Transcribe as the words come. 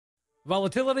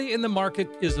Volatility in the market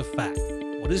is a fact.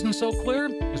 What isn't so clear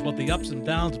is what the ups and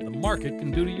downs of the market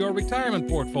can do to your retirement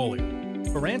portfolio.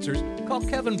 For answers, call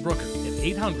Kevin Brooker at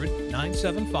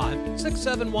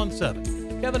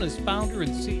 800-975-6717. Kevin is founder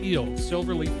and CEO of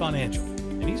Silverleaf Financial,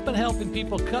 and he's been helping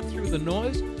people cut through the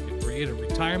noise to create a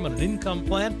retirement and income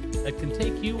plan that can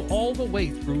take you all the way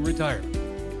through retirement.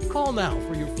 Call now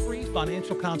for your free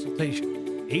financial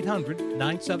consultation.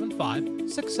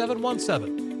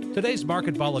 800-975-6717. Today's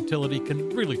market volatility can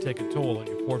really take a toll on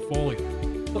your portfolio.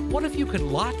 But what if you could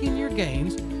lock in your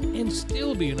gains and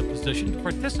still be in a position to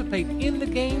participate in the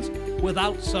gains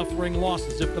without suffering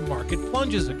losses if the market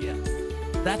plunges again?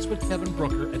 That's what Kevin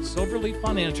Brooker at Silverleaf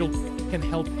Financial can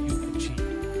help you achieve.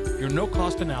 Your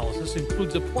no-cost analysis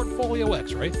includes a portfolio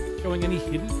x-ray showing any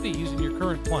hidden fees in your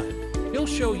current plan. He'll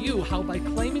show you how by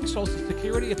claiming Social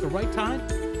Security at the right time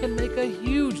can make a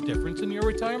huge difference in your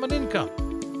retirement income.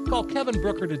 Call Kevin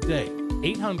Brooker today,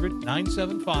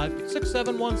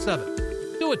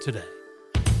 800-975-6717. Do it today.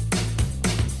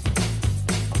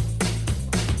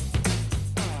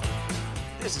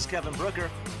 This is Kevin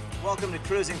Brooker. Welcome to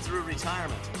Cruising Through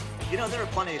Retirement. You know, there are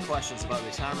plenty of questions about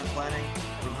retirement planning,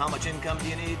 from how much income do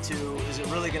you need to, is it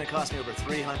really going to cost me over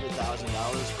 $300,000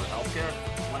 for healthcare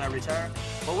when I retire?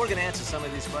 Well, we're going to answer some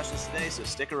of these questions today, so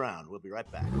stick around. We'll be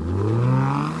right back.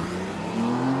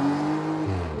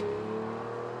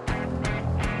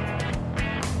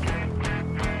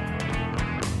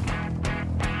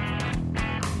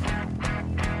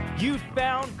 You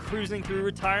found Cruising Through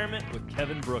Retirement with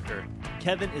Kevin Brooker.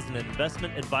 Kevin is an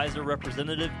investment advisor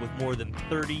representative with more than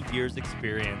 30 years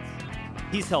experience.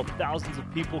 He's helped thousands of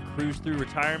people cruise through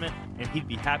retirement, and he'd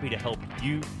be happy to help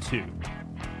you too.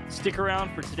 Stick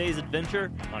around for today's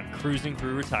adventure on Cruising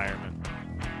Through Retirement.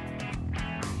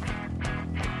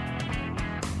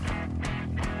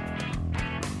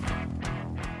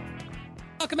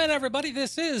 Welcome in, everybody.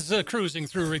 This is Cruising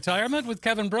Through Retirement with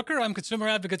Kevin Brooker. I'm consumer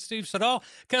advocate Steve Siddall.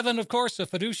 Kevin, of course, a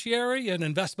fiduciary and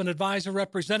investment advisor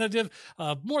representative,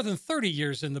 more than 30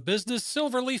 years in the business.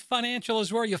 Silverleaf Financial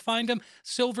is where you find him.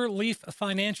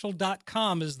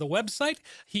 Silverleaffinancial.com is the website.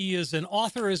 He is an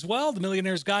author as well, The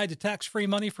Millionaire's Guide to Tax-Free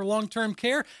Money for Long-Term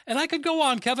Care. And I could go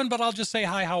on, Kevin, but I'll just say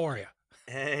hi. How are you?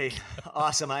 Hey,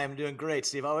 awesome. I am doing great,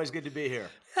 Steve. Always good to be here.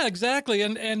 Yeah, exactly.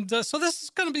 And so this is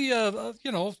going to be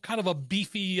kind of a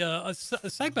beefy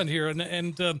segment here.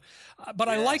 But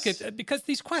I like it because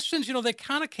these questions, they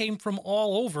kind of came from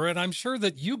all over. And I'm sure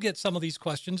that you get some of these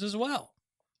questions as well.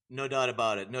 No doubt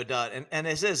about it. No doubt. And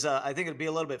this is, I think it'll be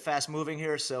a little bit fast moving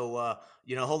here. So,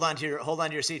 hold on to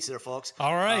your seats there, folks.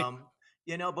 All right.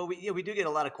 But we do get a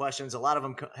lot of questions. A lot of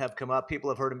them have come up. People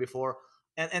have heard them before.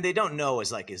 And they don't know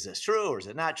is this true or is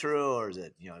it not true or is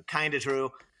it, kind of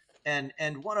true? And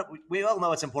we all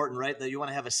know it's important, right? That you want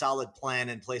to have a solid plan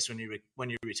in place when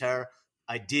you retire.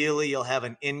 Ideally, you'll have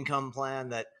an income plan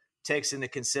that takes into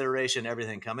consideration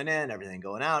everything coming in, everything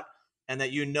going out, and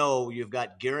that you've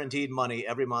got guaranteed money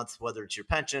every month, whether it's your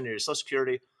pension or your Social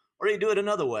Security, or you do it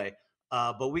another way.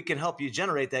 But we can help you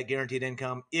generate that guaranteed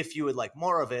income if you would like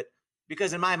more of it,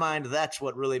 because in my mind, that's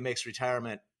what really makes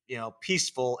retirement,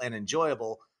 peaceful and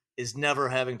enjoyable, is never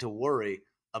having to worry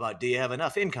about do you have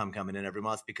enough income coming in every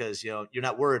month, because you're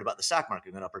not worried about the stock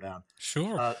market going up or down.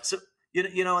 Sure. And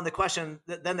the question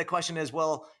is,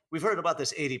 well, we've heard about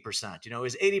this 80%.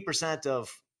 Is 80%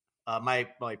 of my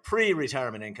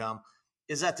pre-retirement income,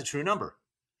 is that the true number?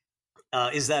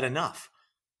 Is that enough?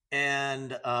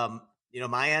 And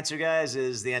my answer, guys,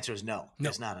 is the answer is no.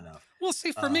 It's not enough. Well,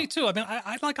 see, for me too. I mean,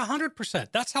 I'd like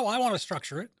 100%. That's how I want to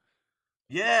structure it.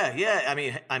 Yeah.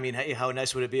 I mean, hey, how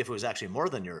nice would it be if it was actually more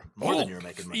than you're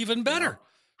making money? Even better.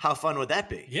 How fun would that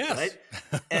be? Yes. Right.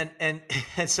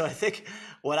 and so I think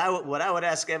what I would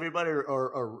ask everybody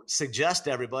or suggest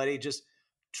to everybody, just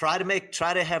try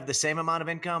to have the same amount of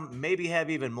income, maybe have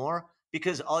even more,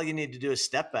 because all you need to do is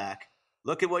step back,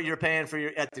 look at what you're paying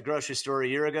at the grocery store a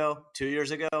year ago, 2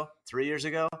 years ago, 3 years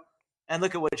ago, and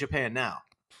look at what you're paying now.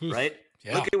 Right.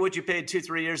 Yeah. Look at what you paid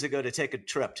 2-3 years ago to take a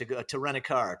trip, to rent a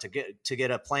car, to get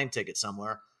a plane ticket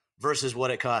somewhere, versus what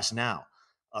it costs now.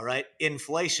 All right.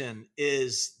 Inflation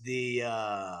is the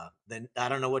I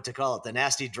don't know what to call it, the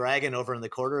nasty dragon over in the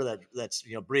corner that's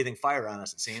breathing fire on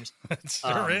us, it seems. It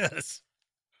sure is.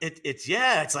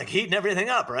 It's like heating everything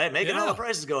up, right? Making all the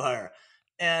prices go higher.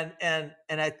 And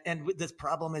the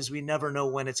problem is we never know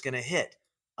when it's going to hit.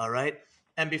 All right.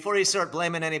 And before you start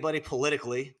blaming anybody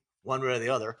politically, one way or the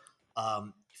other,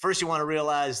 first you want to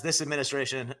realize this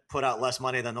administration put out less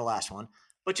money than the last one,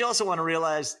 but you also want to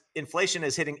realize inflation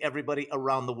is hitting everybody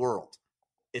around the world.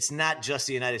 It's not just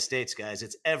the United States, guys.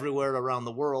 It's everywhere around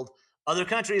the world. Other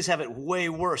countries have it way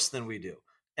worse than we do.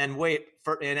 and wait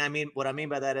for, and I mean, what I mean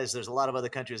by that is there's a lot of other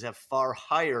countries that have far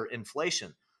higher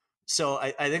inflation. So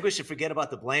I think we should forget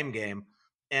about the blame game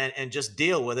and just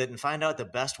deal with it and find out the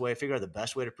best way, figure out the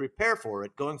best way to prepare for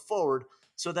it going forward,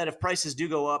 so that if prices do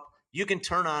go up, you can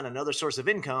turn on another source of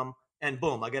income and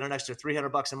boom, I get an extra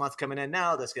 $300 a month coming in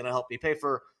now. That's going to help me pay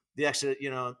for the extra,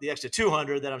 the extra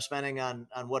 200 that I'm spending on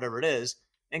whatever it is,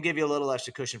 and give you a little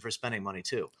extra cushion for spending money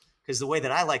too. Because the way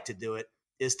that I like to do it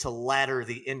is to ladder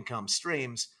the income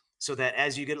streams so that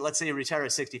as you get, let's say you retire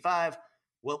at 65,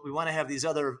 well, we want to have these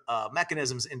other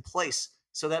mechanisms in place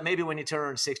so that maybe when you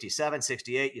turn 67,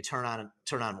 68, you turn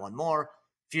on one more.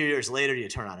 A few years later, you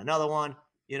turn on another one,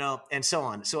 and so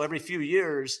on. So every few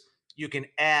years, you can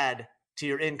add to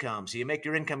your income. So you make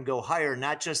your income go higher,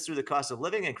 not just through the cost of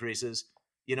living increases,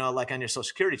 like on your Social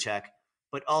Security check,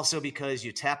 but also because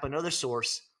you tap another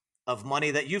source of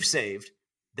money that you've saved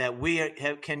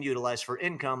that can utilize for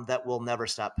income that will never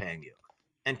stop paying you.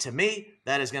 And to me,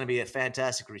 that is going to be a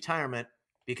fantastic retirement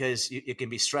because it can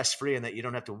be stress-free and that you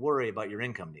don't have to worry about your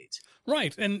income needs.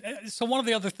 Right. And so one of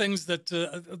the other things that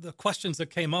the questions that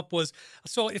came up was,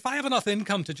 so if I have enough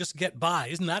income to just get by,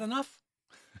 isn't that enough?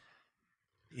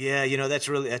 Yeah,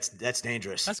 that's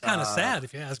dangerous. That's kind of sad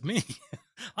if you ask me.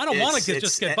 I don't want to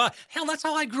just get by. Hell, that's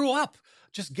how I grew up,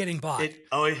 just getting by.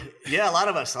 Yeah, a lot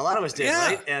of us did, yeah.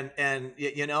 Right?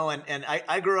 And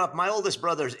I grew up, my oldest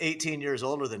brother's 18 years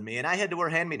older than me, and I had to wear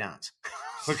hand-me-downs.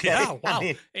 Okay. Yeah, wow.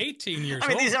 18 years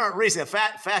old. These aren't recent.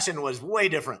 Fashion was way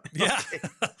different. Yeah.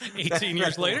 18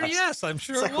 years later, yes, I'm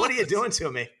sure. It's like, what are you doing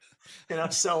to me?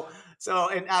 So,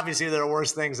 and obviously there are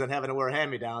worse things than having to wear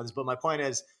hand-me-downs, but my point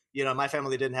is, my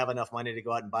family didn't have enough money to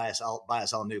go out and buy us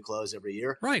all new clothes every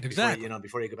year. Right, exactly.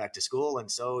 Before you go back to school,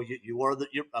 and so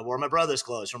I wore my brother's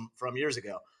clothes from years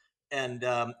ago, and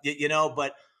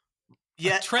but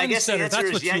yeah, trendsetter.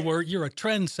 That's what you were. You're a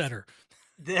trendsetter.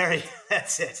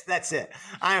 That's it.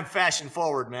 I am fashion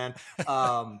forward, man.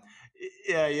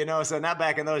 Yeah, so not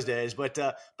back in those days, but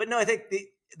no, I think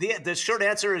the short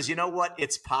answer is,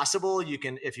 it's possible you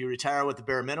can, if you retire with the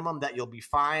bare minimum, that you'll be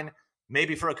fine,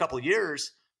 maybe for a couple of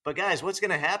years. But guys, what's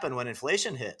going to happen when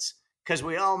inflation hits? Because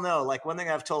we all know, like one thing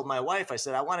I've told my wife, I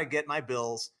said, I want to get our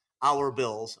bills, I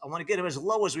want to get them as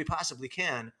low as we possibly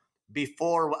can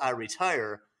before I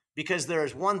retire. Because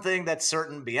there's one thing that's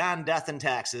certain beyond death and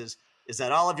taxes is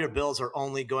that all of your bills are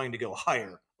only going to go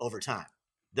higher over time.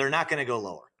 They're not going to go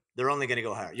lower. They're only going to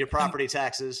go higher. Your property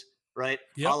taxes, right?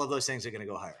 Yep. All of those things are going to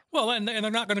go higher. Well, and they're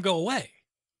not going to go away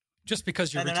just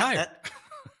because you're retired.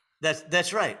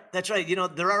 That's right. That's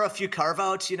right. There are a few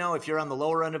carve-outs, if you're on the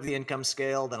lower end of the income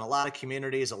scale, then a lot of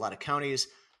communities, a lot of counties,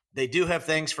 they do have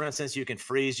things, for instance, you can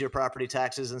freeze your property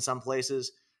taxes in some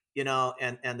places,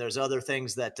 and there's other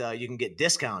things that you can get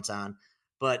discounts on.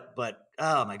 But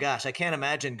oh my gosh, I can't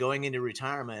imagine going into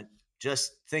retirement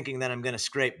just thinking that I'm going to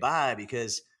scrape by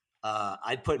because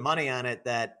I'd put money on it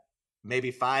that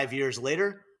maybe 5 years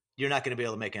later, you're not going to be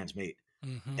able to make ends meet.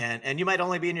 Mm-hmm. And you might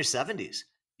only be in your 70s.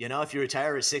 If you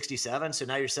retire at 67, so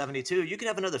now you're 72, you can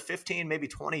have another 15, maybe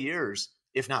 20 years,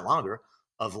 if not longer,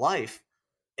 of life.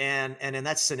 And in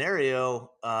that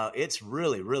scenario, it's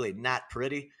really, really not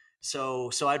pretty. So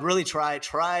I'd really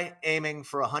try aiming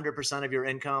for 100% of your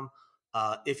income.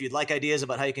 If you'd like ideas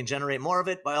about how you can generate more of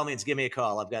it, by all means, give me a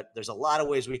call. There's a lot of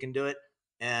ways we can do it.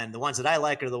 And the ones that I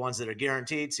like are the ones that are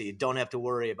guaranteed. So you don't have to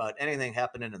worry about anything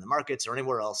happening in the markets or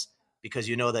anywhere else because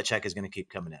that check is going to keep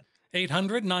coming in.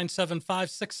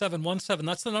 800-975-6717.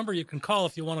 That's the number you can call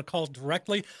if you want to call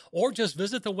directly, or just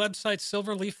visit the website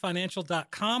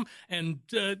silverleaffinancial.com and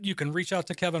you can reach out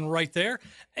to Kevin right there.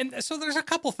 And so there's a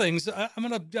couple things. I'm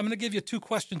going to give you two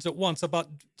questions at once about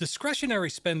discretionary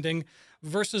spending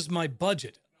versus my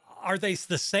budget. Are they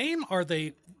the same? Are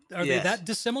they that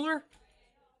dissimilar?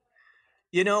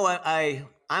 I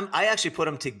actually put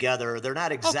them together. They're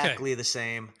not exactly the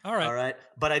same. All right.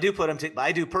 But I do put them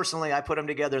I put them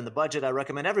together in the budget. I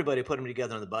recommend everybody put them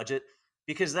together in the budget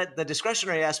because the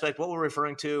discretionary aspect, what we're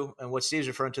referring to and what Steve's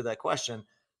referring to that question,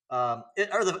 are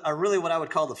really what I would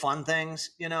call the fun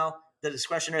things, the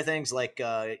discretionary things like,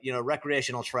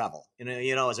 recreational travel,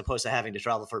 as opposed to having to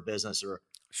travel for business or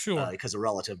because a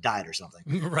relative died or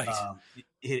something. Right.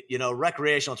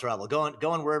 Recreational travel,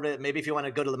 going wherever, maybe if you want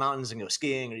to go to the mountains and go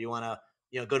skiing, or you want to,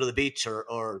 go to the beach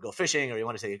or go fishing, or you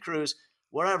want to take a cruise,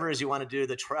 whatever it is you want to do,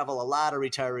 the travel. A lot of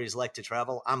retirees like to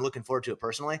travel. I'm looking forward to it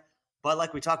personally. But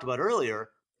like we talked about earlier,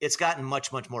 it's gotten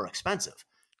much, much more expensive.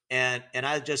 And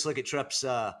I just look at trips.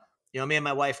 Me and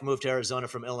my wife moved to Arizona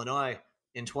from Illinois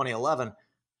in 2011.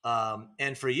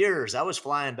 And for years, I was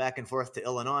flying back and forth to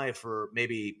Illinois for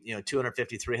maybe, $250,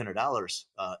 $300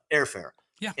 airfare.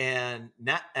 Yeah. And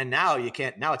now you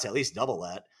can't. Now it's at least double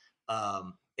that.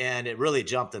 and it really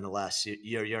jumped in the last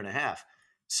year and a half.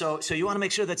 So you want to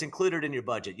make sure that's included in your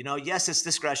budget. Yes, it's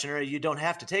discretionary. You don't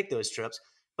have to take those trips,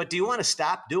 but do you want to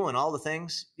stop doing all the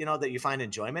things, that you find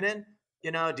enjoyment in?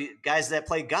 Guys that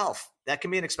play golf, that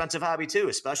can be an expensive hobby too,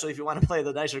 especially if you want to play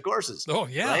the nicer courses. Oh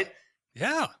yeah. Right.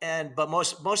 Yeah. But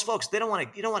most folks, you don't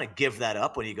want to give that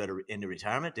up when you go into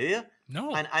retirement, do you?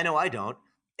 No. And I know I don't.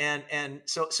 And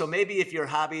so maybe if your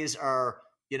hobbies are,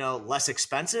 less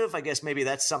expensive, I guess maybe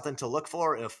that's something to look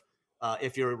for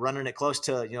if you're running it close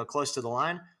to the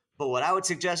line. But what I would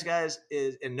suggest, guys,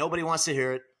 is, and nobody wants to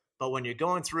hear it, but when you're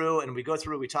going through and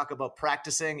we talk about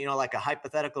practicing, like a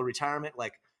hypothetical retirement,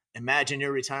 like imagine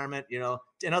your retirement,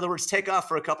 in other words, take off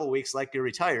for a couple of weeks like you're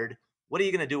retired. What are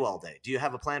you going to do all day? Do you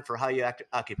have a plan for how you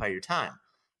occupy your time?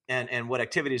 And what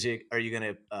activities are you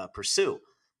going to pursue?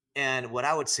 And what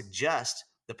I would suggest,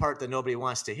 the part that nobody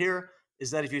wants to hear,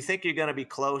 is that if you think you're going to be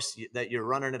close, that you're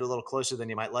running it a little closer than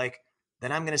you might like,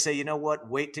 then I'm going to say, you know what,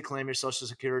 wait to claim your Social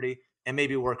Security and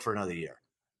maybe work for another year,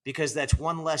 because that's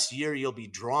one less year you'll be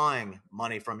drawing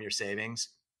money from your savings.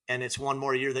 And it's one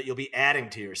more year that you'll be adding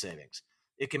to your savings.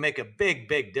 It can make a big,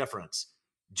 big difference.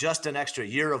 Just an extra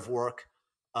year of work.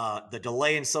 The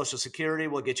delay in Social Security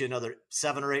will get you another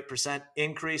 7 or 8%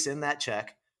 increase in that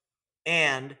check.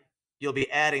 And you'll be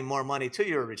adding more money to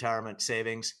your retirement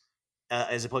savings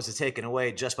as opposed to taking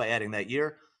away just by adding that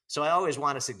year. So I always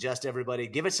want to suggest everybody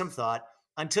give it some thought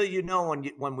until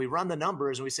when we run the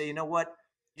numbers and we say, you know what,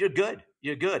 you're good.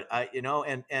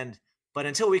 But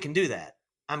until we can do that,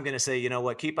 I'm going to say, you know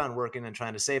what, keep on working and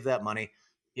trying to save that money,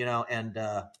 and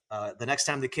the next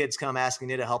time the kids come asking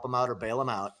you to help them out or bail them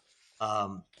out,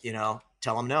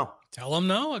 tell them no. Tell them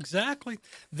no, exactly.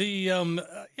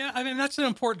 That's an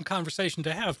important conversation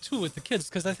to have too with the kids,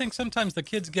 because I think sometimes the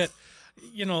kids get,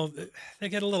 they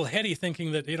get a little heady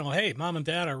thinking that, hey, mom and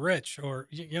dad are rich, or,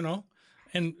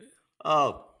 and.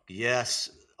 Oh, yes.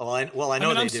 I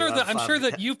know they do. I'm sure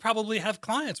that you probably have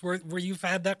clients where you've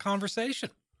had that conversation.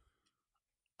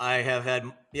 I have had,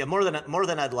 more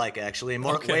than I'd like, actually,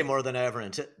 way more than I ever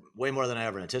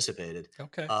anticipated.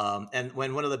 Okay. And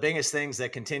one of the biggest things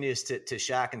that continues to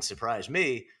shock and surprise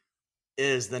me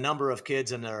is the number of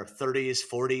kids in their 30s,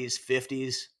 40s,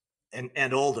 50s,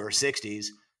 and older, 60s,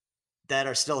 that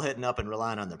are still hitting up and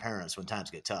relying on their parents when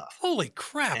times get tough. Holy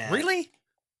crap! Really?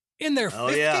 In their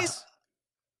 50s? Yeah.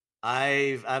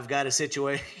 I've got a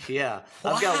situation. Yeah,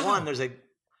 wow. I've got one.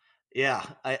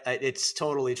 It's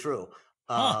totally true.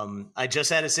 I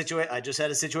just had a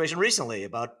situation recently,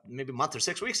 about maybe a month or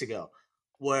 6 weeks ago,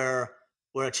 where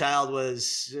a child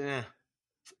was,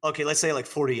 let's say like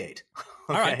 48. Okay?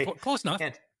 All right, close enough.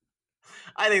 And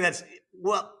I think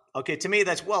to me,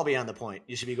 that's well beyond the point.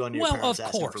 You should be going to your parents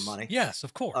asking for money. Yes,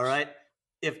 of course. All right.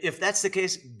 If that's the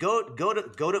case, go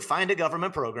to find a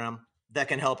government program that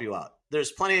can help you out.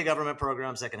 There's plenty of government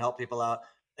programs that can help people out.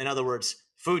 In other words,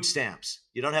 food stamps.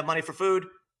 You don't have money for food,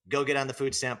 go get on the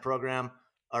food stamp program.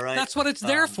 All right. That's what it's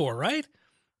there for, right?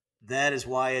 That is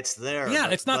why it's there. Yeah,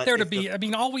 it's not there to be.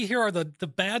 All we hear are the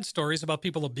bad stories about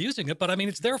people abusing it, but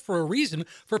it's there for a reason,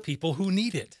 for people who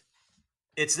need it.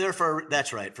 It's there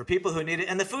that's right, for people who need it.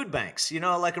 And the food banks,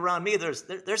 like around me,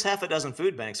 there's half a dozen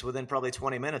food banks within probably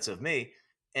 20 minutes of me,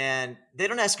 and they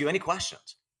don't ask you any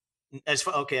questions.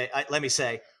 Let me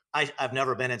say, I've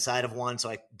never been inside of one, so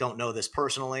I don't know this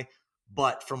personally,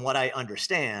 but from what I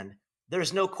understand,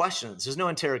 there's no questions. There's no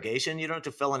interrogation. You don't have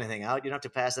to fill anything out. You don't have to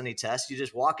pass any tests. You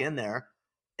just walk in there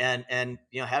and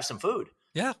have some food.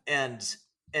 Yeah. And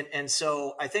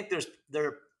so I think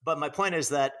but my point is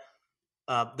that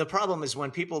the problem is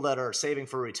when people that are saving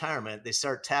for retirement, they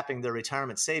start tapping their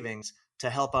retirement savings to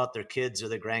help out their kids or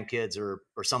their grandkids or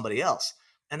somebody else.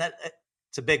 And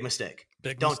it's a big mistake.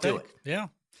 Don't do it. Yeah.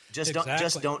 Just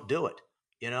don't do it.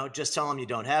 Just tell them you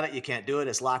don't have it. You can't do it.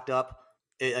 It's locked up.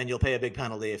 And you'll pay a big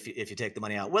penalty if you take the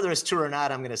money out. Whether it's true or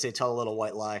not, I'm going to say tell a little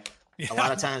white lie. Yeah. A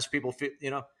lot of times people feel,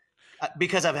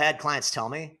 because I've had clients tell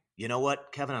me, you know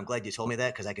what, Kevin, I'm glad you told me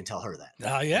that because I can tell her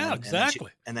that. Yeah,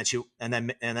 exactly. And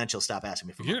then she'll stop asking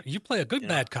me for money. You play a good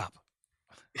bad cop.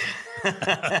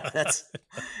 That's,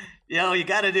 you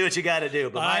got to do what you got to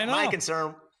do. But my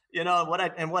concern,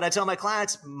 what I tell my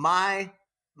clients, my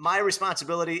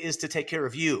responsibility is to take care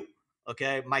of you.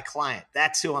 Okay, my client.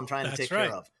 That's who I'm trying to take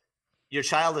care of. Your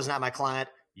child is not my client.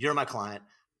 You're my client.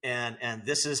 And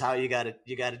this is how you got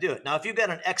to do it. Now, if you've got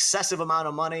an excessive amount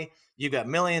of money, you've got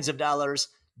millions of dollars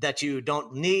that you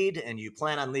don't need and you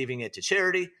plan on leaving it to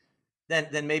charity,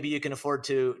 then maybe you can afford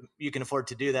to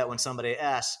do that when somebody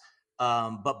asks.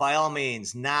 But by all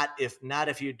means, not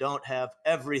if you don't have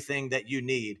everything that you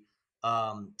need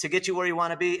to get you where you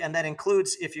want to be. And that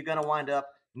includes if you're going to wind up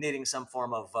needing some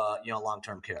form of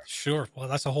long-term care. Sure. Well,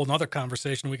 that's a whole nother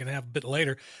conversation we can have a bit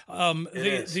later.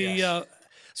 Yes.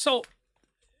 So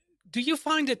do you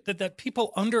find it that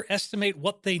people underestimate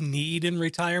what they need in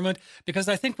retirement? Because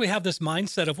I think we have this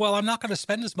mindset of, well, I'm not going to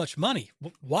spend as much money.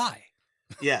 Why?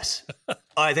 Yes.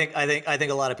 I think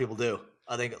a lot of people do.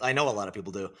 I know a lot of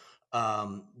people do.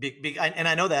 And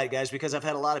I know that, guys, because I've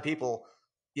had a lot of people,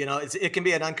 it can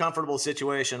be an uncomfortable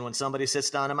situation when somebody sits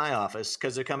down in my office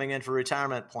because they're coming in for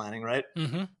retirement planning, right?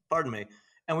 Mm-hmm. Pardon me.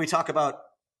 And we talk about,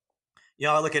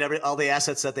 I look at all the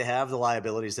assets that they have, the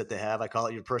liabilities that they have. I call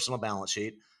it your personal balance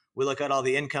sheet. We look at all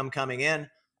the income coming in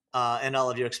and all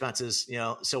of your expenses,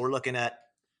 so we're looking at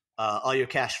all your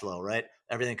cash flow, right?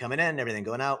 Everything coming in, everything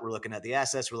going out. We're looking at the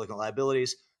assets, we're looking at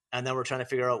liabilities, and then we're trying to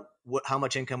figure out how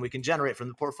much income we can generate from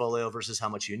the portfolio versus how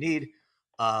much you need.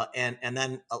 And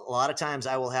then a lot of times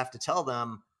I will have to tell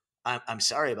them, I'm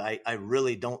sorry, but I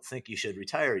really don't think you should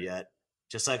retire yet.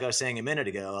 Just like I was saying a minute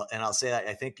ago. And I'll say,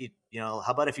 I think, how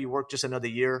about if you work just another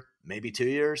year, maybe 2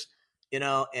 years,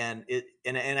 and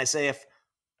I say,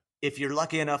 if you're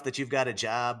lucky enough that you've got a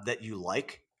job that you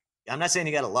like, I'm not saying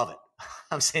you got to love it.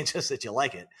 I'm saying just that you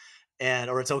like it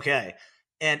or it's okay.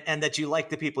 And that you like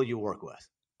the people you work with.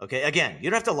 Okay. Again, you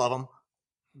don't have to love them,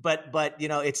 but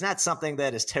it's not something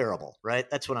that is terrible, right?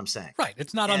 That's what I'm saying. Right.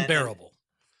 It's not unbearable.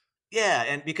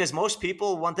 And because most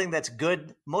people, one thing that's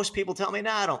good, most people tell me,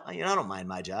 I don't mind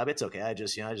my job. It's okay. I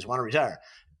just want to retire.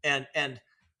 And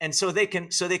so they can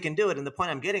do it. And the point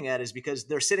I'm getting at is because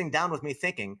they're sitting down with me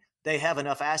thinking they have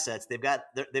enough assets. They've got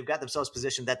themselves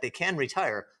positioned that they can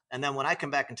retire. And then when I come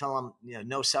back and tell them,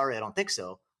 no, sorry, I don't think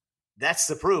so. That's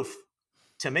the proof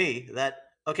to me that,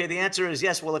 okay, the answer is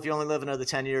yes. Well, if you only live another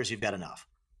 10 years, you've got enough.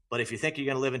 But if you think you're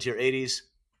going to live into your 80s,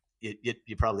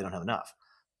 you probably don't have enough.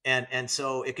 And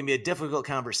so it can be a difficult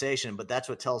conversation, but that's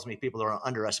what tells me people are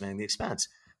underestimating the expense.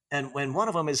 And when one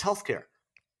of them is healthcare,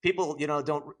 people,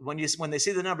 when they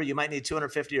see the number, you might need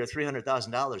 $250,000 or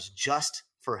 $300,000 just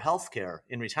for healthcare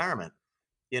in retirement.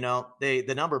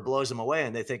 The number blows them away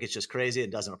and they think it's just crazy.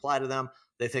 It doesn't apply to them.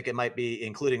 They think it might be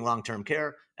including long-term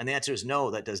care. And the answer is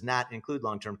no, that does not include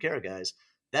long-term care, guys.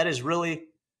 That is really,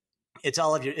 it's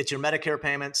your Medicare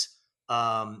payments,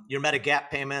 your Medigap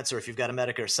payments, or if you've got a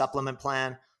Medicare supplement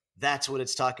plan, that's what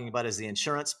it's talking about is the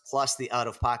insurance plus the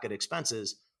out-of-pocket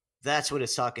expenses. That's what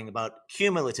it's talking about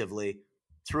cumulatively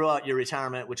throughout your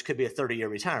retirement, which could be a 30-year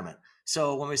retirement.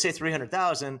 So when we say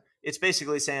 300,000, it's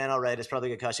basically saying, all right, it's probably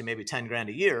going to cost you maybe 10 grand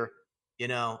a year,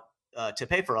 to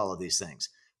pay for all of these things.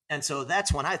 And so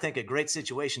that's when I think a great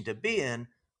situation to be in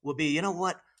will be, you know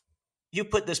what? You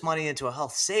put this money into a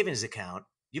health savings account,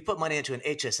 you put money into an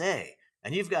HSA,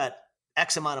 and you've got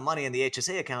X amount of money in the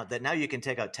HSA account that now you can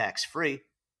take out tax-free,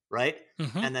 right?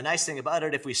 Mm-hmm. And the nice thing about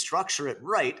it, if we structure it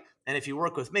right, and if you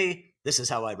work with me, this is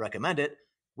how I'd recommend it.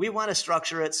 We want to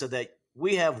structure it so that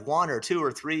we have 1 or 2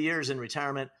 or 3 years in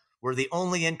retirement where the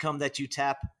only income that you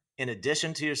tap in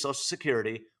addition to your Social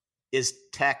Security is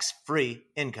tax-free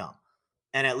income.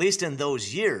 And at least in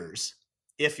those years,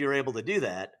 if you're able to do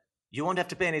that, you won't have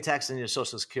to pay any tax on your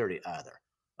Social Security either.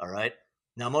 All right.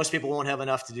 Now, most people won't have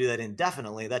enough to do that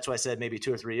indefinitely. That's why I said maybe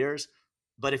 2 or 3 years.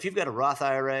 But if you've got a Roth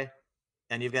IRA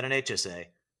and you've got an HSA,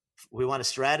 we want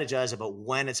to strategize about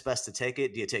when it's best to take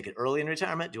it. Do you take it early in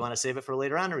retirement? Do you want to save it for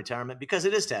later on in retirement? Because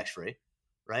it is tax-free,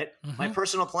 right? Mm-hmm. My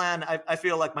personal plan, I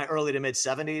feel like my early to mid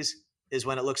 70s is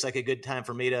when it looks like a good time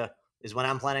for me is when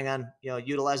I'm planning on,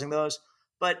 utilizing those.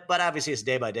 But obviously it's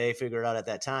day by day, figure it out at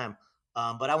that time.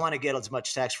 But I want to get as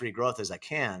much tax-free growth as I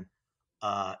can.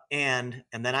 And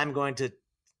then I'm going to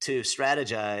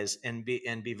strategize and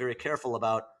be very careful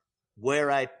about where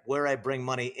I bring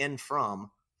money in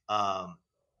from,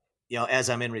 as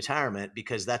I'm in retirement,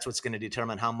 because that's what's going to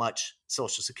determine how much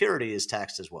Social Security is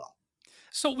taxed as well.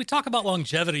 So we talk about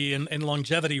longevity and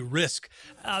longevity risk.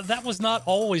 That was not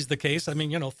always the case. I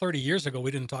mean, 30 years ago,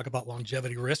 we didn't talk about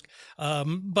longevity risk.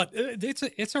 But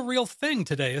it's a real thing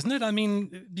today, isn't it? I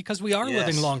mean, because we are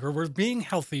living longer, we're being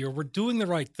healthier, we're doing the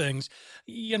right things,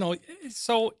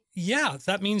 So yeah,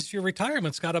 that means your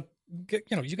retirement's got to,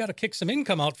 you got to kick some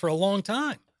income out for a long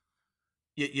time.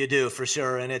 You do, for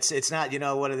sure. And it's not,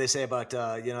 what do they say about,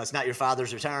 it's not your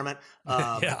father's retirement.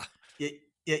 Yeah.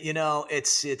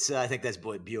 It's I think that's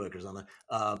Buick or something.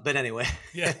 But anyway,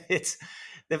 yeah, it's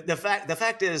the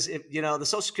fact is, the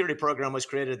Social Security program was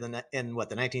created the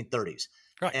 1930s.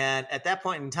 Right. And at that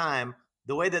point in time,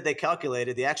 the way that they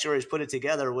calculated, the actuaries put it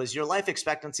together, was your life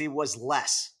expectancy was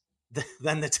less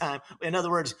than the time. In other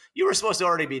words, you're supposed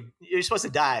to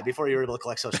die before you were able to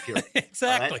collect Social Security.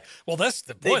 Exactly. Right? Well, that's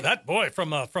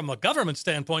from a government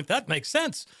standpoint, that makes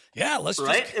sense. Yeah, let's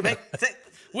right.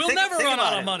 We'll never run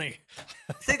out of money.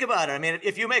 Think about it. I mean,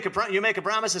 if you make a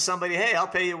promise to somebody, hey, I'll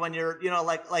pay you when you're,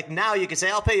 like now you can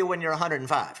say, I'll pay you when you're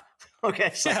 105.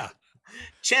 Okay. So Yeah.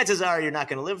 chances are you're not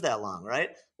going to live that long, right?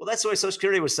 Well, that's the way Social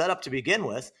Security was set up to begin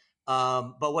with.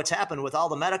 But what's happened with all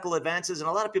the medical advances, and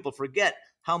a lot of people forget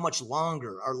how much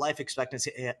longer our life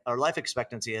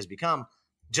expectancy has become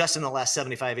just in the last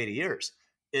 75, 80 years.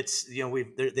 It's,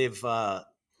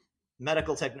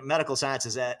 medical science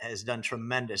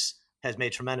has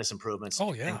made tremendous improvements.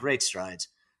 Oh, yeah. And great strides,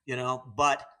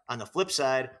 but on the flip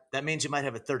side, that means you might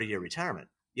have a 30-year retirement.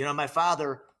 My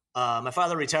father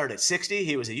retired at 60.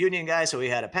 He was a union guy, so he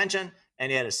had a pension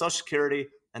and he had a Social Security,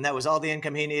 and that was all the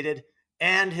income he needed.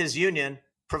 And his union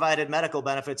provided medical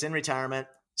benefits in retirement,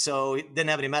 so he didn't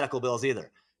have any medical bills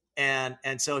either. And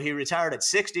so he retired at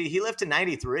 60. He lived to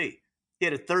 93. He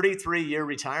had a 33-year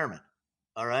retirement.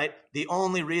 All right. The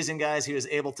only reason, guys, he was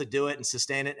able to do it and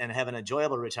sustain it and have an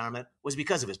enjoyable retirement was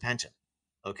because of his pension.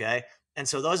 Okay. And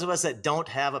so those of us that don't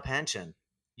have a pension,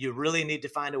 you really need to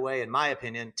find a way, in my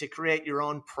opinion, to create your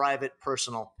own private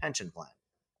personal pension plan.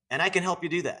 And I can help you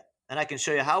do that. And I can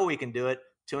show you how we can do it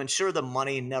to ensure the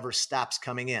money never stops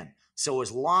coming in. So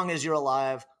as long as you're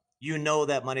alive,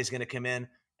 that money's going to come in.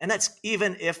 And that's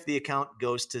even if the account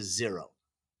goes to zero.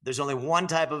 There's only one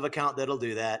type of account that'll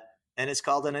do that, and it's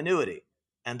called an annuity.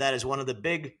 And that is one of the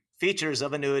big features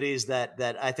of annuities that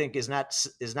I think is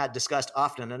not discussed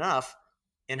often enough,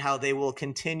 in how they will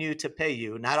continue to pay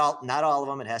you. Not all of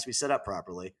them. It has to be set up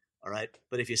properly. All right.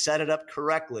 But if you set it up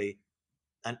correctly,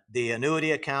 the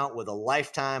annuity account with a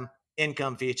lifetime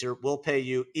income feature will pay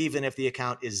you even if the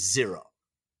account is zero.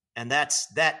 And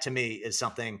that to me is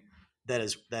something that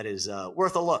is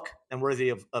worth a look and worthy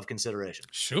of consideration.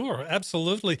 Sure,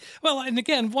 absolutely. Well, and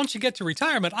again, once you get to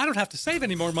retirement, I don't have to save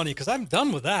any more money because I'm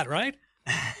done with that, right?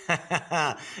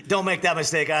 Don't make that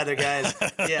mistake either, guys.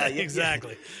 Yeah,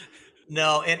 exactly.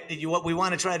 No, and what we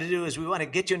want to try to do is we want to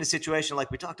get you in a situation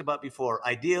like we talked about before.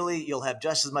 Ideally, you'll have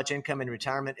just as much income in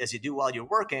retirement as you do while you're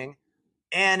working.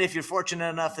 And if you're fortunate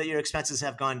enough that your expenses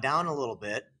have gone down a little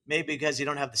bit, maybe because you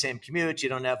don't have the same commute, you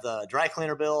don't have the dry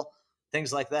cleaner bill,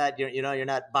 things like that. You're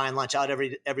not buying lunch out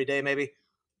every day, maybe.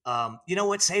 You know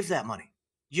what? Save that money.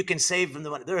 You can save from the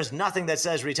money. There is nothing that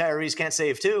says retirees can't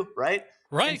save too, right?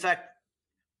 Right. In fact,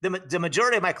 the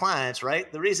majority of my clients,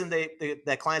 right, the reason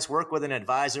that clients work with an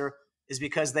advisor is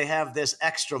because they have this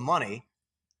extra money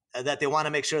that they want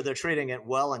to make sure they're treating it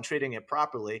well and treating it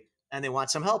properly, and they want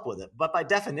some help with it. But by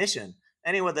definition,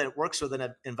 anyone that works with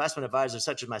an investment advisor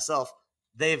such as myself,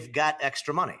 they've got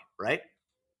extra money, right?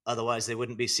 Otherwise, they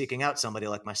wouldn't be seeking out somebody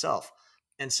like myself.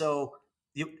 And so,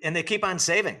 they keep on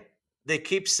saving. They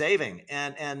keep saving.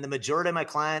 And the majority of my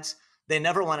clients, they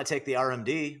never want to take the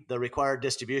RMD, the required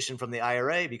distribution from the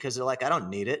IRA, because they're like, I don't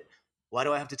need it. Why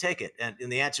do I have to take it? And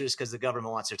the answer is because the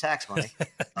government wants their tax money.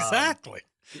 Exactly.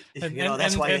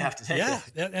 That's why you have to take it.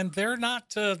 Yeah, and they're not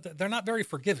very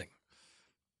forgiving.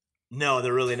 No,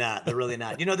 they're really not. They're really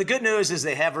not. The good news is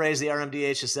they have raised the RMD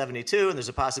age to 72, and there's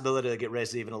a possibility to get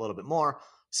raised even a little bit more.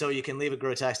 So you can leave it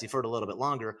grow tax deferred a little bit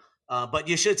longer. But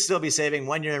you should still be saving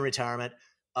when you're in retirement.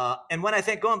 And when I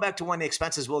think going back to when the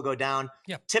expenses will go down,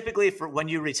 typically for when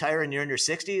you retire and you're in your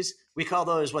 60s, we call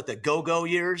those the go-go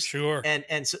years. Sure.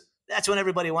 And so that's when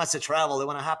everybody wants to travel. They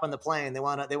want to hop on the plane. They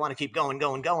want to keep going.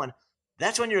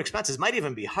 That's when your expenses might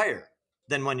even be higher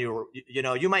than when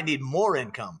you might need more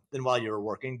income than while you were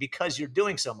working because you're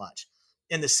doing so much.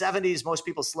 In the 70s, most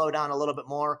people slow down a little bit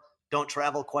more, don't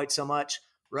travel quite so much,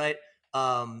 right?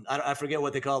 I forget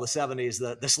what they call the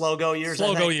 70s, the slow go years.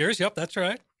 Slow go years. Yep, that's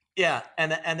right. Yeah.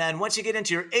 And then once you get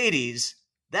into your 80s,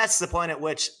 that's the point at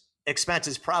which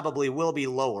expenses probably will be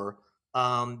lower,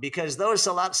 because those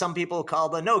some people call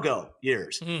the no-go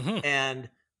years. Mm-hmm. And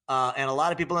a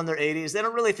lot of people in their 80s, they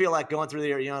don't really feel like going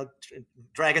through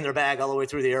dragging their bag all the way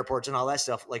through the airports and all that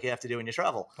stuff like you have to do when you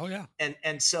travel. Oh yeah.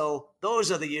 And so those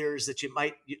are the years that you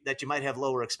might have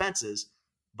lower expenses,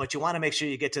 but you want to make sure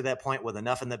you get to that point with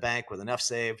enough in the bank, with enough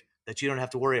saved that you don't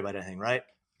have to worry about anything, right?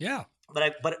 Yeah.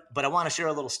 But I want to share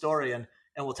a little story, and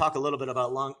we'll talk a little bit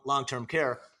about long-term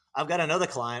care. I've got another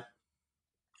client,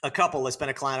 a couple that's been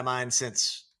a client of mine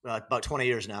since about 20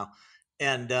 years now.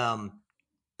 And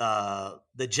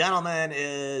the gentleman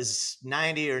is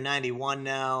 90 or 91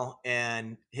 now,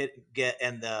 and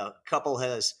the couple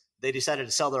they decided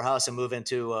to sell their house and move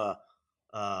into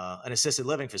an assisted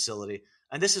living facility.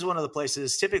 And this is one of the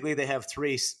places, typically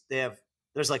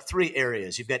there's like three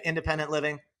areas. You've got independent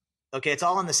living. Okay. It's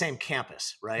all on the same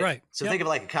campus, right? Right. So think of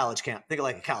like a college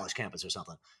campus or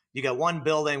something. You got one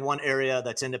building, one area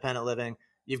that's independent living.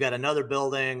 You've got another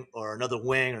building or another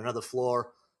wing or another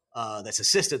floor that's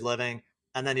assisted living.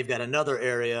 And then you've got another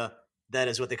area that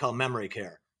is what they call memory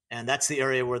care. And that's the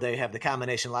area where they have the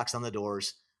combination locks on the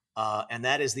doors. And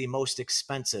that is the most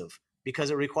expensive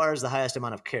because it requires the highest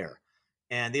amount of care.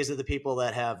 And these are the people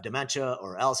that have dementia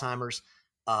or Alzheimer's.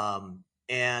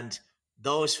 And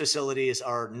those facilities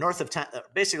are north of 10,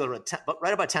 basically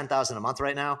right about 10,000 a month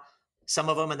right now. Some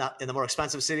of them in the more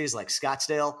expensive cities like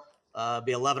Scottsdale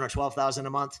be 11 or 12,000 a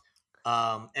month.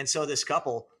 And so this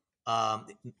couple,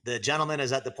 the gentleman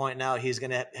is at the point now he's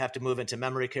going to have to move into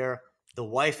memory care. The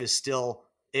wife is still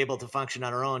able to function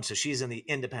on her own, so she's in the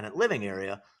independent living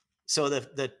area. So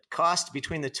the cost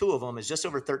between the two of them is just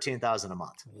over $13,000 a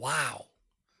month. Wow.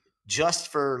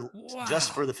 Just for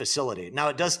the facility.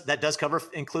 Now that does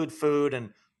include food,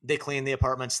 and they clean the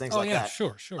apartments, things like that.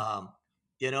 Sure.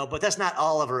 But that's not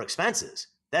all of her expenses.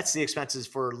 That's the expenses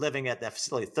for living at that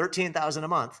facility, $13,000 a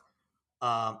month.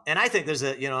 And I think there's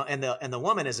and the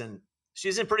woman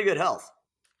she's in pretty good health.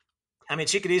 I mean,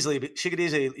 she could easily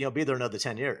be there another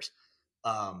 10 years.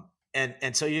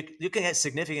 And so you can get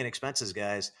significant expenses,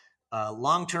 guys.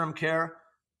 Long-term care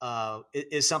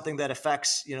is something that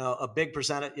affects, a big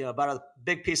percentage, about a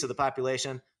big piece of the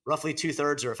population. Roughly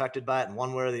 2/3 are affected by it in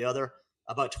one way or the other.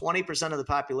 About 20% of the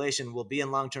population will be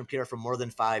in long-term care for more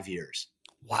than 5 years.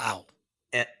 Wow.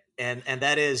 And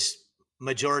that is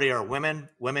majority are women.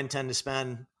 Women tend to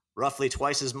spend roughly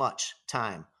twice as much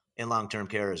time in long-term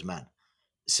care as men.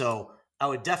 So I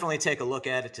would definitely take a look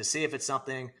at it to see if it's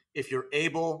something, if you're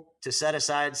able to set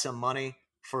aside some money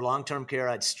for long-term care,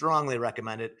 I'd strongly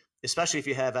recommend it, especially if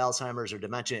you have Alzheimer's or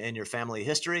dementia in your family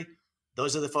history.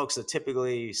 Those are the folks that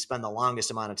typically spend the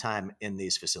longest amount of time in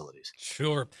these facilities.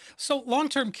 Sure. So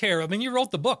long-term care, I mean, you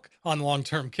wrote the book on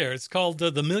long-term care. It's called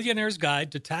The Millionaire's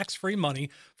Guide to Tax-Free Money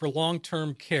for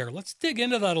Long-Term Care. Let's dig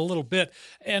into that a little bit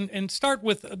and start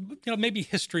with, maybe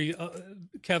history,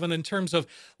 Kevin, in terms of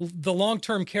the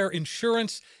long-term care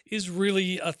insurance is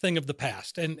really a thing of the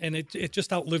past, and it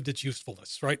just outlived its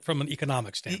usefulness, right, from an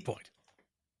economic standpoint.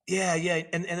 Yeah.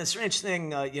 And the strange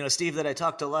thing, Steve, that I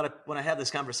talk to a lot of when I have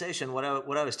this conversation, what I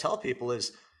always tell people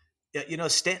is, and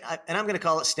I'm going to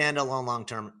call it standalone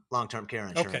long-term care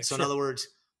insurance. Okay, so sure. In other words,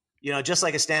 just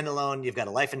like a standalone, you've got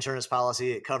a life insurance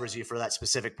policy. It covers you for that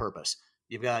specific purpose.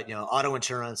 You've got, auto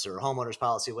insurance or homeowners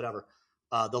policy, whatever.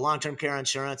 The long-term care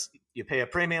insurance, you pay a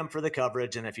premium for the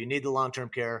coverage. And if you need the long-term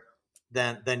care,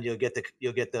 then you'll get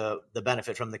the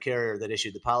benefit from the carrier that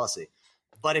issued the policy.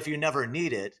 But if you never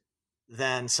need it,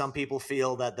 then some people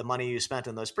feel that the money you spent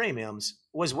on those premiums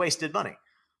was wasted money.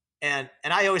 And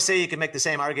I always say you can make the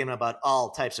same argument about all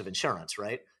types of insurance,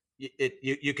 right?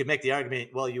 You could make the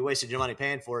argument, well, you wasted your money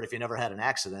paying for it if you never had an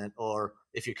accident, or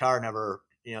if your car never,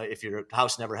 if your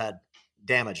house never had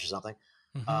damage or something.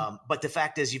 Mm-hmm. But the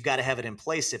fact is you've got to have it in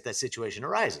place if that situation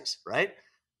arises, right?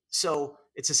 So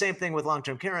it's the same thing with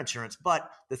long-term care insurance. But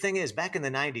the thing is, back in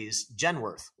the 90s,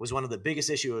 Genworth was one of the biggest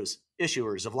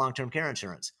issuers of long-term care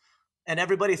insurance. And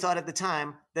everybody thought at the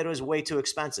time that it was way too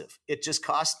expensive. It just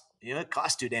cost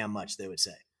too damn much, they would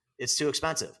say. It's too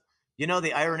expensive.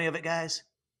 The irony of it, guys,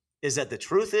 is that the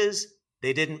truth is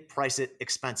they didn't price it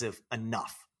expensive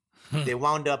enough. They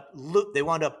wound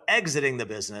up exiting the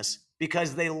business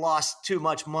because they lost too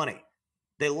much money.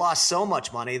 They lost so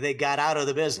much money, they got out of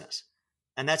the business.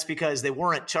 And that's because they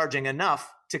weren't charging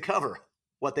enough to cover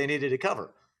what they needed to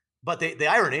cover. But the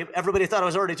irony, everybody thought it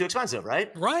was already too expensive,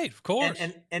 right? Right, of course.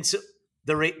 And so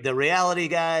the reality,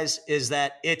 guys, is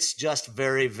that it's just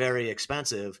very, very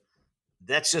expensive.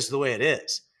 That's just the way it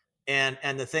is. And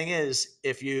the thing is,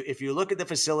 if you look at the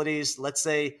facilities, let's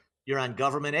say you're on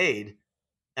government aid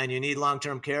and you need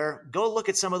long-term care, go look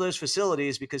at some of those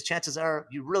facilities, because chances are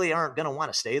you really aren't going to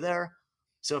want to stay there.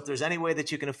 So if there's any way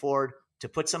that you can afford to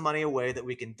put some money away that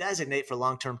we can designate for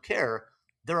long-term care,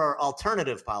 there are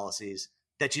alternative policies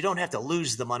that you don't have to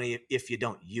lose the money if you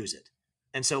don't use it.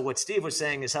 And so what Steve was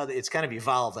saying is how it's kind of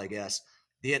evolved, I guess.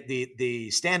 The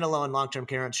standalone long-term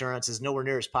care insurance is nowhere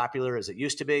near as popular as it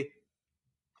used to be.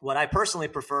 What I personally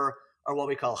prefer are what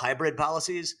we call hybrid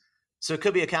policies. So it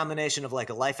could be a combination of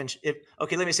like a life insurance.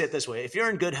 Okay, let me say it this way. If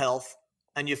you're in good health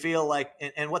and you feel like,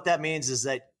 and what that means is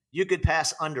that you could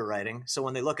pass underwriting. So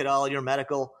when they look at all your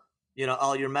medical,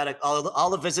 all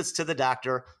the visits to the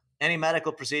doctor, any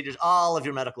medical procedures, all of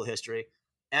your medical history,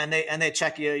 and they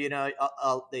check you,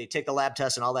 they take the lab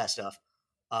tests and all that stuff.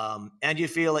 And you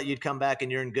feel that you'd come back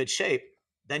and you're in good shape,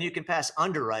 then you can pass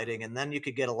underwriting, and then you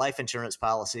could get a life insurance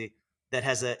policy that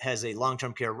has a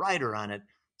long-term care rider on it.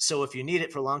 So if you need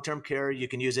it for long-term care, you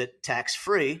can use it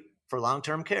tax-free for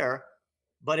long-term care.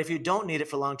 But if you don't need it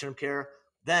for long-term care,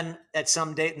 then at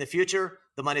some date in the future,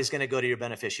 the money is going to go to your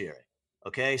beneficiary.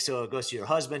 Okay, so it goes to your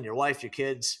husband, your wife, your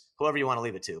kids, whoever you want to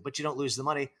leave it to, but you don't lose the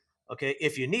money. Okay.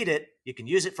 If you need it, you can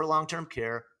use it for long-term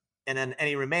care. And then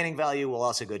any remaining value will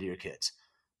also go to your kids.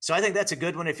 So I think that's a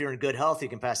good one. If you're in good health, you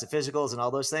can pass the physicals and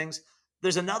all those things.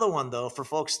 There's another one though, for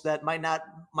folks that might not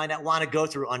want to go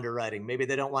through underwriting. Maybe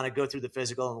they don't want to go through the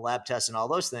physical and lab tests and all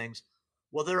those things.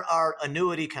 Well, there are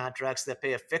annuity contracts that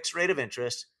pay a fixed rate of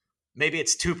interest. Maybe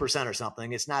it's 2% or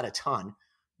something. It's not a ton,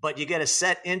 but you get a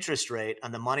set interest rate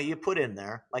on the money you put in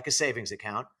there, like a savings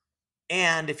account.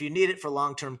 And if you need it for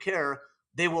long-term care,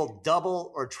 they will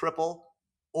double or triple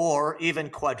or even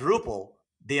quadruple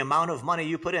the amount of money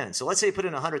you put in. So let's say you put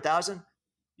in 100,000,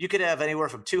 you could have anywhere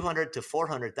from 200 to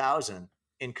 400,000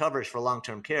 in coverage for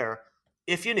long-term care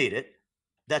if you need it.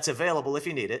 That's available if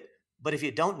you need it. But if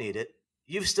you don't need it,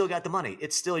 you've still got the money.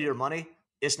 It's still your money.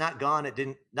 It's not gone.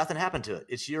 Nothing happened to it.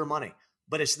 It's your money,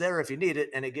 but it's there if you need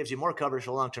it. And it gives you more coverage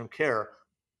for long-term care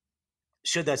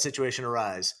should that situation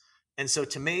arise. And so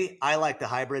to me, I like the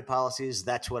hybrid policies.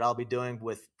 That's what I'll be doing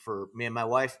for me and my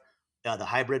wife, the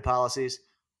hybrid policies.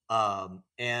 And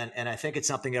I think it's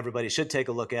something everybody should take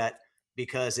a look at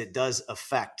because it does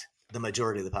affect the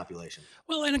majority of the population.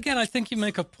 Well, and again, I think you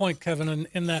make a point, Kevin,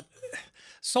 in that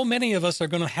so many of us are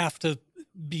going to have to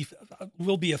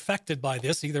will be affected by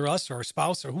this, either us or our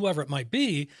spouse or whoever it might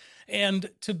be. And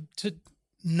to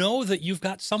know that you've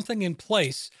got something in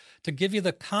place to give you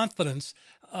the confidence,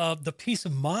 the peace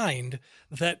of mind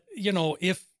that,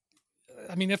 if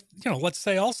let's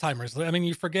say Alzheimer's,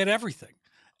 you forget everything.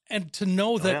 And to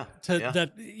know that,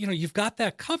 that, you've got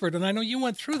that covered. And I know you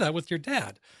went through that with your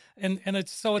dad. And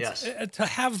it's yes. To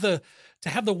have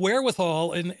the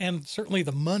wherewithal and certainly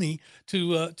the money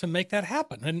to make that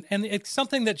happen. And it's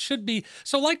something that should be,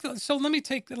 so let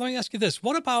me ask you this.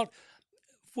 What about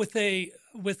with a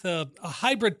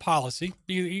hybrid policy,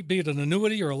 be it an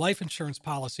annuity or a life insurance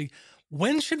policy,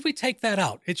 when should we take that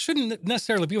out? It shouldn't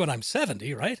necessarily be when I'm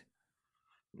 70, right?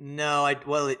 No,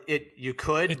 you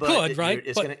could,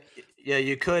 right?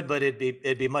 You could, but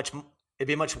it'd be much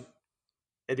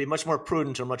more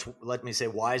prudent or let me say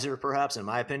wiser, perhaps, in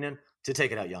my opinion, to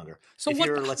take it out younger. So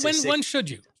when should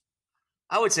you?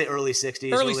 I would say early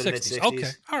 60s, early to mid 60s. Okay,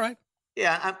 all right.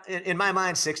 Yeah, in my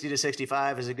mind, 60 to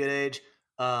 65 is a good age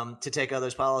to take out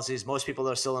those policies. Most people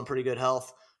are still in pretty good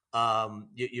health.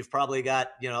 You've probably got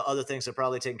other things they're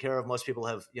probably taken care of. Most people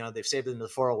have they've saved it into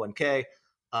the 401k.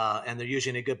 And they're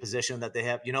usually in a good position that they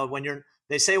have,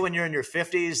 they say when you're in your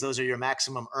 50s, those are your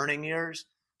maximum earning years.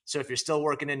 So if you're still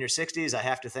working in your 60s, I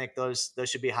have to think those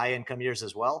should be high income years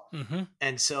as well. Mm-hmm.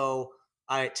 And so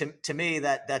to me,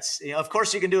 that's, of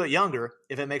course you can do it younger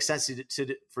if it makes sense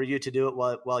for you to do it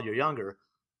while you're younger.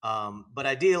 But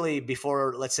ideally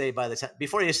let's say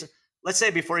before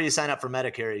you sign up for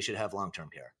Medicare, you should have long-term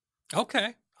care.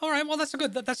 Okay. All right. Well, I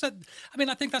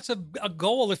think that's a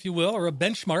goal, if you will, or a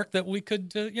benchmark that we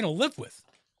could, live with.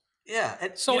 Yeah.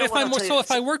 So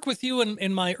if I work with you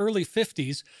in my early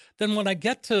 50s, then when I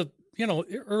get to,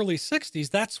 early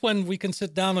 60s, that's when we can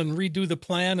sit down and redo the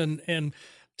plan and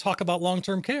talk about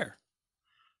long-term care.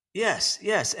 Yes.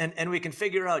 And we can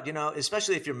figure out,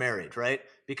 especially if you're married, right?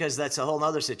 Because that's a whole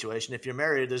nother situation. If you're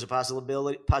married, there's a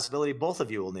possibility both of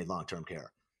you will need long-term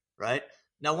care, right?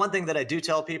 Now, one thing that I do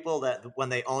tell people that when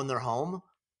they own their home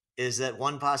is that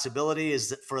one possibility is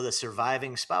that for the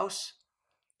surviving spouse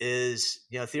is,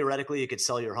 theoretically you could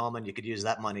sell your home and you could use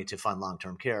that money to fund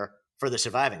long-term care for the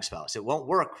surviving spouse. It won't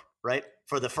work, right,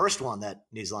 for the first one that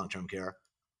needs long-term care.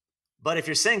 But if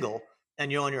you're single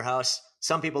and you own your house,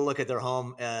 some people look at their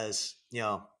home as,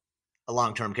 a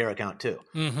long-term care account too.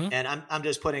 Mm-hmm. And I'm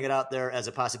just putting it out there as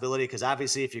a possibility because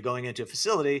obviously if you're going into a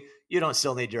facility, you don't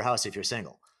still need your house if you're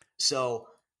single.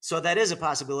 So that is a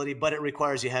possibility, but it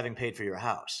requires you having paid for your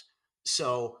house.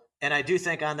 So, and I do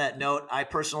think on that note, I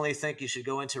personally think you should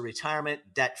go into retirement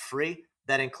debt-free.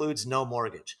 That includes no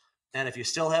mortgage. And if you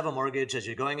still have a mortgage as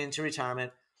you're going into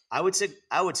retirement, I would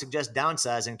suggest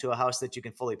downsizing to a house that you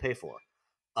can fully pay for.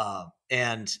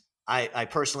 And I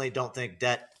personally don't think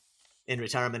debt in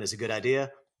retirement is a good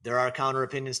idea. There are counter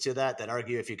opinions to that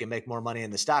argue if you can make more money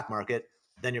in the stock market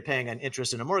than you're paying on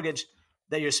interest in a mortgage,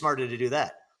 that you're smarter to do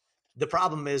that. The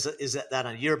problem is that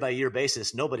on a year-by-year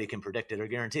basis, nobody can predict it or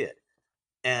guarantee it.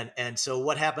 And so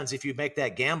what happens if you make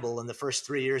that gamble in the first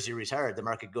 3 years you retired, the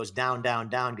market goes down,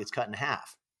 gets cut in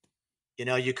half.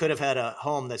 You could have had a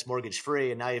home that's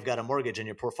mortgage-free, and now you've got a mortgage and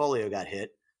your portfolio got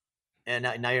hit, and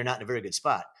now you're not in a very good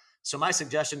spot. So my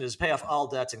suggestion is pay off all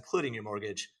debts, including your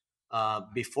mortgage,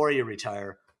 before you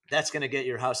retire. That's going to get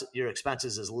your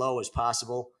expenses as low as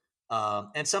possible.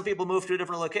 And some people move to a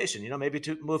different location, maybe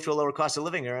to move to a lower cost of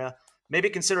living area, maybe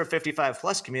consider a 55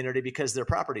 plus community because their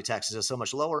property taxes are so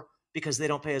much lower because they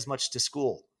don't pay as much to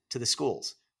the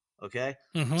schools. Okay.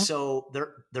 Mhm. So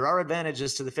there are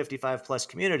advantages to the 55 plus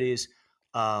communities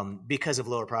because of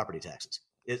lower property taxes.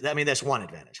 That's one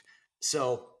advantage.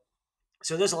 So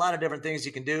there's a lot of different things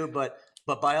you can do, but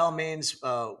by all means,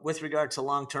 with regard to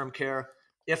long-term care,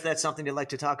 if that's something you'd like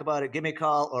to talk about, give me a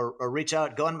call or reach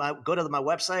out. Go to my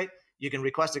website. You can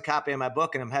request a copy of my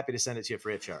book, and I'm happy to send it to you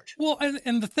free of charge. Well,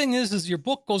 and the thing is your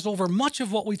book goes over much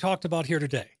of what we talked about here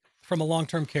today from a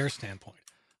long-term care standpoint.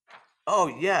 Oh,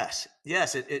 yes,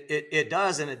 it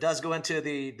does, and it does go into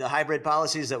the hybrid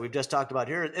policies that we've just talked about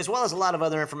here, as well as a lot of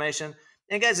other information.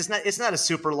 And guys, it's not a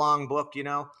super long book, We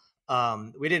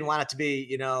didn't want it to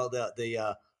be,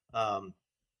 the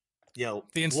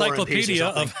encyclopedia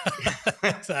of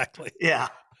exactly. Yeah.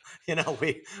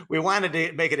 We wanted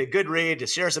to make it a good read, to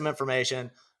share some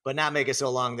information, but not make it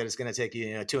so long that it's going to take you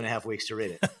 2.5 weeks to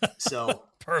read it. So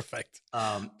perfect.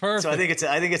 Perfect. So I think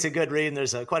it's a good read, and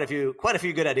there's quite a few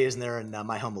good ideas in there, in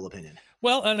my humble opinion.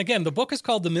 Well, and again, the book is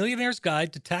called The Millionaire's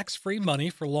Guide to Tax-Free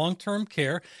Money for Long-Term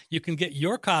Care. You can get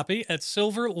your copy at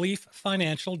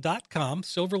silverleaffinancial.com,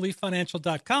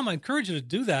 silverleaffinancial.com. I encourage you to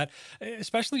do that,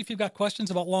 especially if you've got questions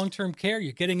about long-term care.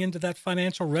 You're getting into that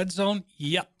financial red zone.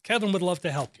 Yep, Kevin would love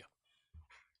to help you.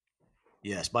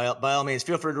 Yes, by all means,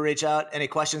 feel free to reach out. Any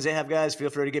questions they have, guys,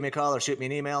 feel free to give me a call or shoot me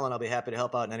an email, and I'll be happy to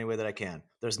help out in any way that I can.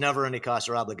 There's never any cost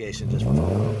or obligation, just for phone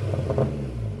call.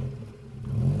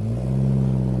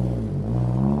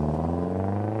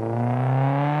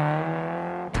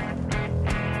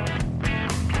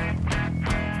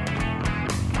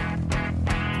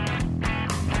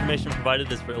 Information provided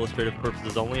is for illustrative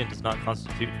purposes only and does not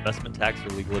constitute investment, tax, or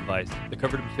legal advice. The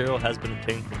covered material has been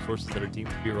obtained from sources that are deemed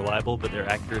to be reliable, but their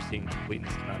accuracy and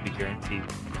completeness cannot be guaranteed.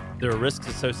 There are risks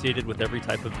associated with every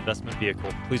type of investment vehicle.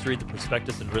 Please read the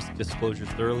prospectus and risk disclosures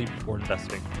thoroughly before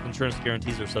investing. Insurance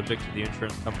guarantees are subject to the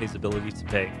insurance company's ability to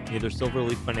pay. Neither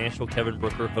Silverleaf Financial, Kevin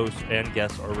Brooker, hosts, and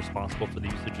guests are responsible for the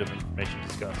usage of information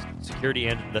discussed. Security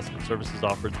and investment services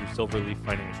offered through Silverleaf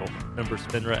Financial. Member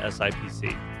FINRA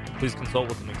SIPC. Please consult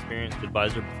with an experienced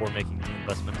advisor before making any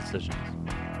investment decisions.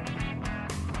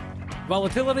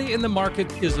 Volatility in the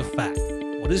market is a fact.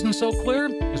 What isn't so clear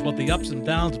is what the ups and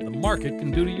downs of the market can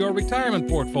do to your retirement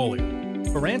portfolio.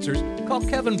 For answers, call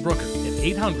Kevin Brooker at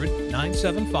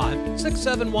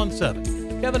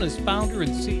 800-975-6717. Kevin is founder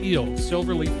and CEO of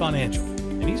Silverleaf Financial,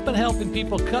 and he's been helping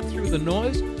people cut through the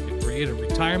noise to create a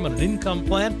retirement and income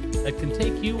plan that can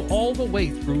take you all the way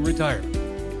through retirement.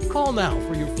 Call now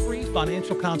for your free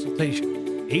financial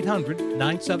consultation,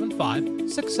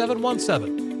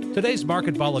 800-975-6717. Today's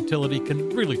market volatility can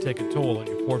really take a toll on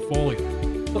your portfolio.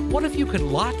 But what if you could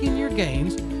lock in your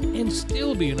gains and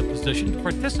still be in a position to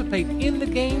participate in the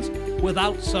gains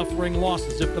without suffering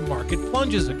losses if the market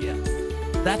plunges again?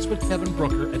 That's what Kevin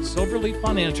Brooker at Silverleaf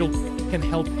Financial can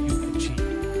help you achieve.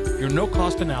 Your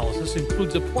no-cost analysis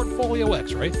includes a portfolio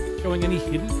x-ray showing any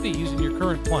hidden fees in your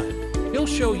current plan. He'll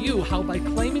show you how by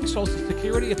claiming Social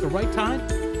Security at the right time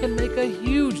can make a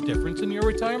huge difference in your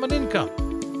retirement income.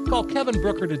 Call Kevin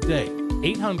Brooker today,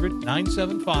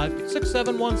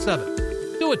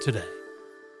 800-975-6717. Do it today.